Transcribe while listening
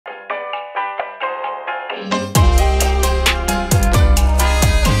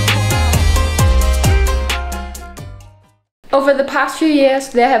past few years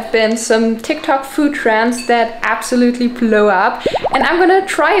there have been some TikTok food trends that absolutely blow up, and I'm gonna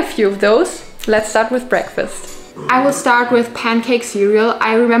try a few of those. Let's start with breakfast. I will start with pancake cereal.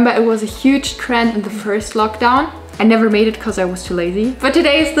 I remember it was a huge trend in the first lockdown. I never made it because I was too lazy. But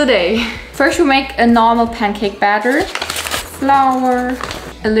today is the day. First we make a normal pancake batter. Flour,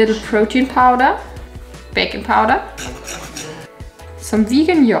 a little protein powder, baking powder, some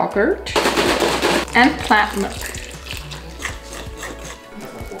vegan yogurt, and plant milk.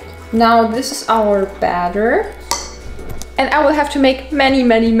 Now this is our batter. And I will have to make many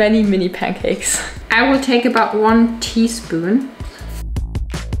mini pancakes. I will take about 1 teaspoon.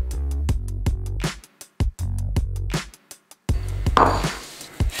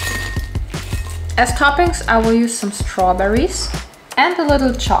 As toppings, I will use some strawberries and a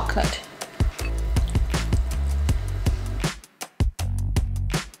little chocolate.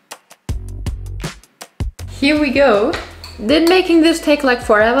 Here we go. Did making this take like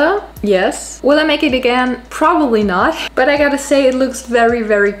forever? Yes. Will I make it again? Probably not. But I gotta say it looks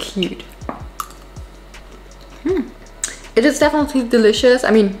very cute. It is definitely delicious. I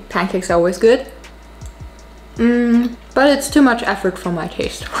mean, pancakes are always good. But it's too much effort for my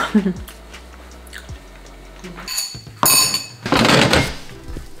taste.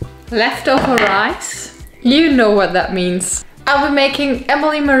 Leftover rice. You know what that means. I'll be making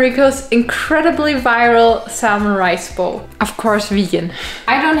Emily Mariko's incredibly viral salmon rice bowl. Of course vegan.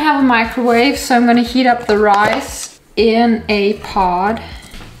 I don't have a microwave, so I'm gonna heat up the rice in a pot.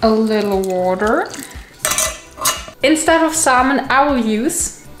 A little water. Instead of salmon, I will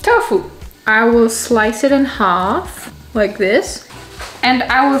use tofu. I will slice it in half, like this. And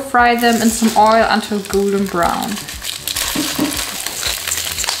I will fry them in some oil until golden brown.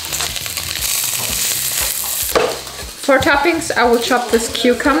 For toppings, I will chop this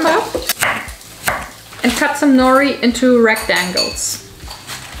cucumber and cut some nori into rectangles.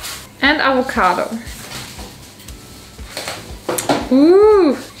 And avocado.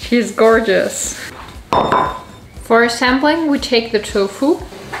 Ooh, she's gorgeous. For assembling, we take the tofu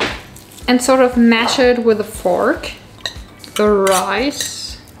and sort of mash it with a fork. The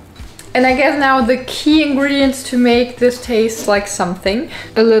rice. And I guess now the key ingredients to make this taste like something.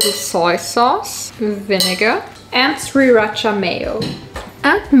 A little soy sauce, vinegar, and sriracha mayo.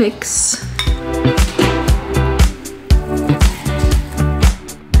 And mix.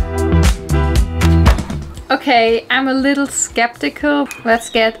 Okay, I'm a little skeptical. Let's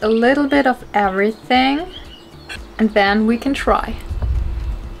get a little bit of everything and then we can try.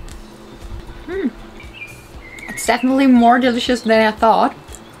 It's definitely more delicious than I thought.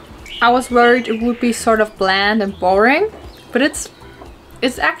 I was worried it would be sort of bland and boring, but it's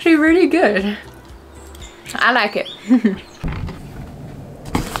actually really good. I like it.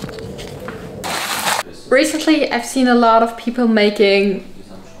 Recently I've seen a lot of people making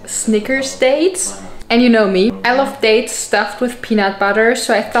Snickers dates. And you know me, I love dates stuffed with peanut butter,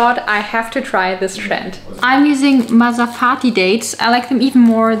 so I thought I have to try this trend. I'm using Mazafati dates. I like them even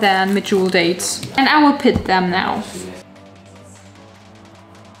more than medjool dates. And I will pit them now.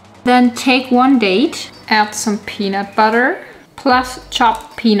 Then take 1 date, add some peanut butter, plus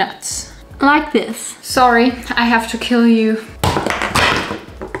chopped peanuts. Like this. Sorry, I have to kill you.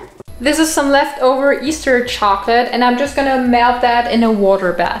 This is some leftover Easter chocolate and I'm just gonna melt that in a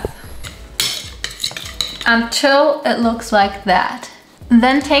water bath. Until it looks like that.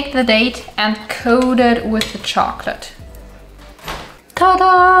 Then take the date and coat it with the chocolate.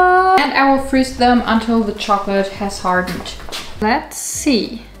 Ta-da! And I will freeze them until the chocolate has hardened. Let's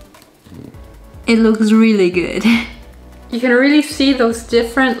see. It looks really good. You can really see those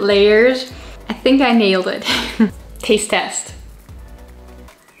different layers. I think I nailed it. Taste test.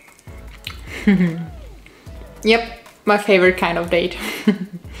 Yep, my favorite kind of date.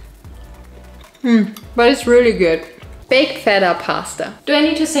 But it's really good. Baked feta pasta. Do I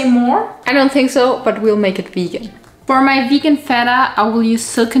need to say more? I don't think so, but we'll make it vegan. For my vegan feta, I will use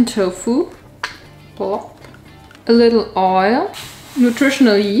silken tofu, a little oil,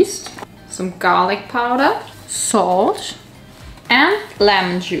 nutritional yeast, some garlic powder, salt, and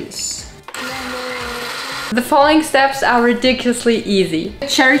lemon juice. The following steps are ridiculously easy.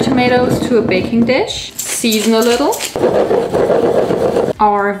 Cherry tomatoes to a baking dish, season a little.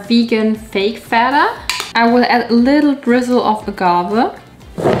 Our vegan fake feta. I will add a little drizzle of agave.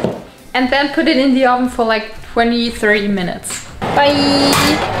 And then put it in the oven for like 20-30 minutes. Bye!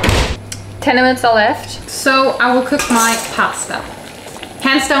 10 minutes are left. So I will cook my pasta.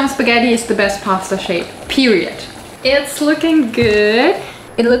 Hands down, spaghetti is the best pasta shape, period. It's looking good.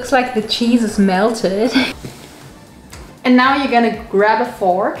 It looks like the cheese is melted. And now you're gonna grab a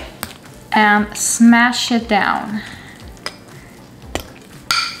fork and smash it down.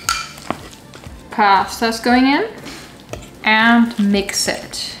 pasta is going in and mix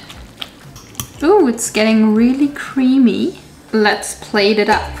it. Ooh, it's getting really creamy. Let's plate it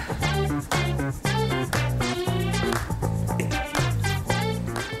up.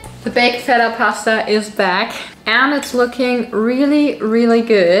 The baked feta pasta is back and it's looking really, really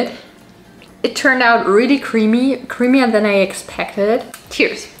good. It turned out really creamy, creamier than I expected.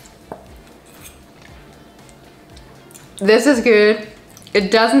 Cheers. This is good. It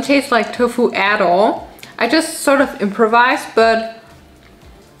doesn't taste like tofu at all. I just sort of improvised, but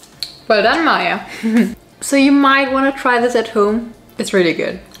well done, Maya. So you might want to try this at home. It's really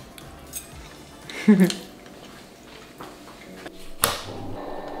good.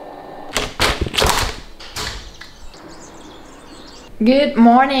 Good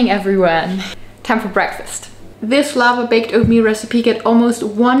morning, everyone. Time for breakfast. This lava baked oatmeal recipe got almost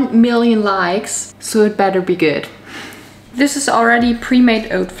 1 million likes, so it better be good. This is already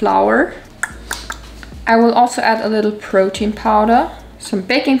pre-made oat flour. I will also add a little protein powder, some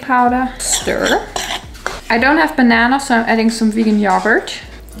baking powder, stir. I don't have banana, so I'm adding some vegan yogurt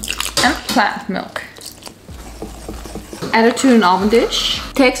and plant milk. Add it to an oven dish.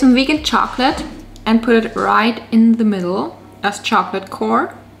 Take some vegan chocolate and put it right in the middle as chocolate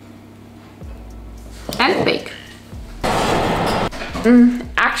core and bake.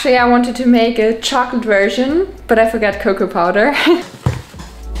 Actually, I wanted to make a chocolate version, but I forgot cocoa powder.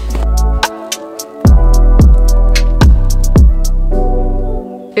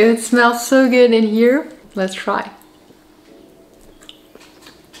 It smells so good in here. Let's try.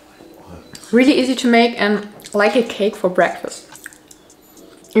 Really easy to make and like a cake for breakfast.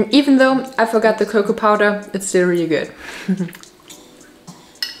 And even though I forgot the cocoa powder, it's still really good.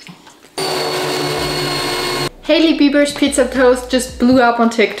 Hailey Bieber's pizza toast just blew up on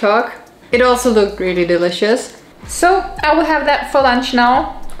TikTok. It also looked really delicious. So I will have that for lunch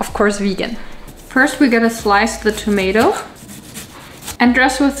now. Of course, vegan. First we gotta slice the tomato and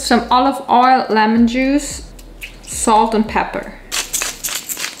dress with some olive oil, lemon juice, salt and pepper.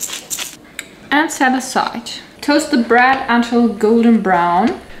 And set aside. Toast the bread until golden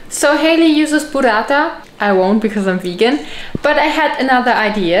brown. So Hailey uses burrata. I won't because I'm vegan, but I had another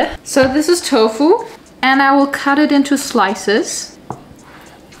idea. So this is tofu and I will cut it into slices.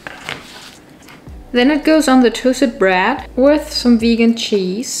 Then it goes on the toasted bread with some vegan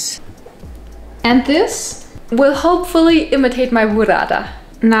cheese. And this will hopefully imitate my burrata.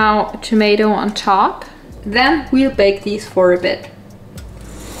 Now tomato on top. Then we'll bake these for a bit.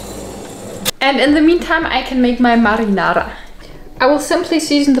 And in the meantime, I can make my marinara. I will simply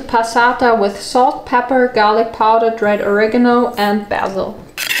season the passata with salt, pepper, garlic powder, dried oregano and basil.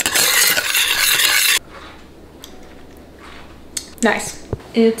 Nice.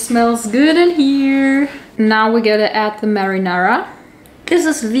 It smells good in here. Now we gotta add the marinara. This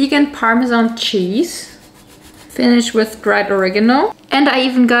is vegan Parmesan cheese. Finished with dried oregano. And I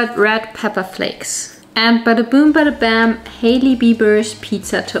even got red pepper flakes. And bada boom bada bam, Hailey Bieber's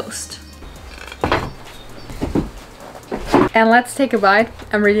pizza toast. And let's take a bite.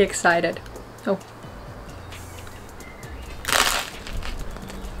 I'm really excited. Oh.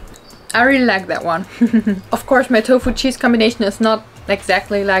 I really like that one. Of course, my tofu cheese combination is not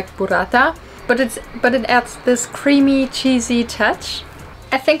exactly like burrata, but it adds this creamy, cheesy touch.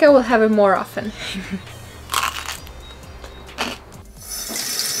 I think I will have it more often.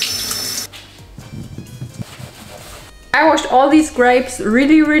 I washed all these grapes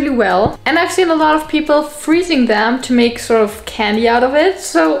really, really well, and I've seen a lot of people freezing them to make sort of candy out of it,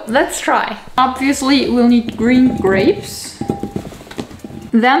 so let's try. Obviously, we'll need green grapes,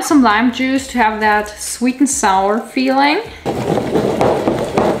 then some lime juice to have that sweet and sour feeling.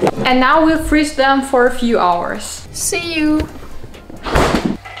 And now we'll freeze them for a few hours. See you!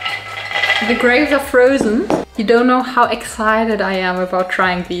 The grapes are frozen. You don't know how excited I am about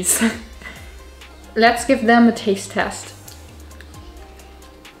trying these. Let's give them a taste test.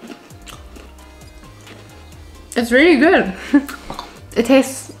 It's really good. It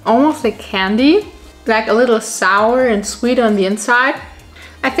tastes almost like candy, like a little sour and sweet on the inside.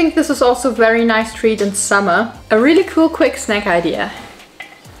 I think this is also a very nice treat in summer. A really cool quick snack idea.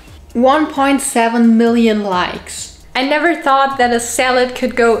 1.7 million likes. I never thought that a salad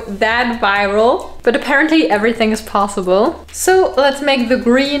could go that viral, but apparently everything is possible. So let's make the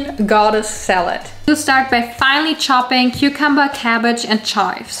green goddess salad. We'll start by finely chopping cucumber, cabbage and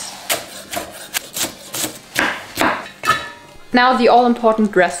chives. Now the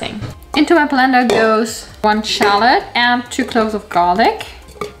all-important dressing. Into my blender goes 1 shallot and 2 cloves of garlic,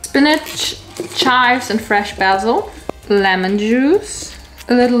 spinach, chives and fresh basil, lemon juice,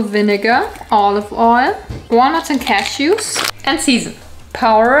 a little vinegar, olive oil, walnuts and cashews, and season.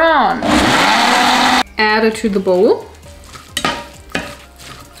 Power on! add it to the bowl.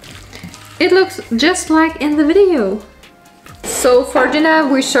 It looks just like in the video. So for dinner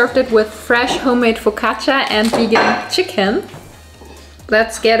we served it with fresh homemade focaccia and vegan chicken.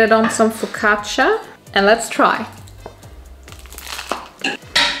 Let's get it on some focaccia and let's try.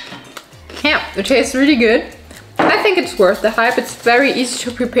 Yeah, it tastes really good. I think it's worth the hype. It's very easy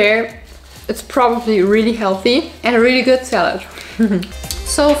to prepare. It's probably really healthy and a really good salad.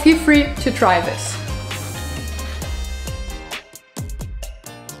 So feel free to try this.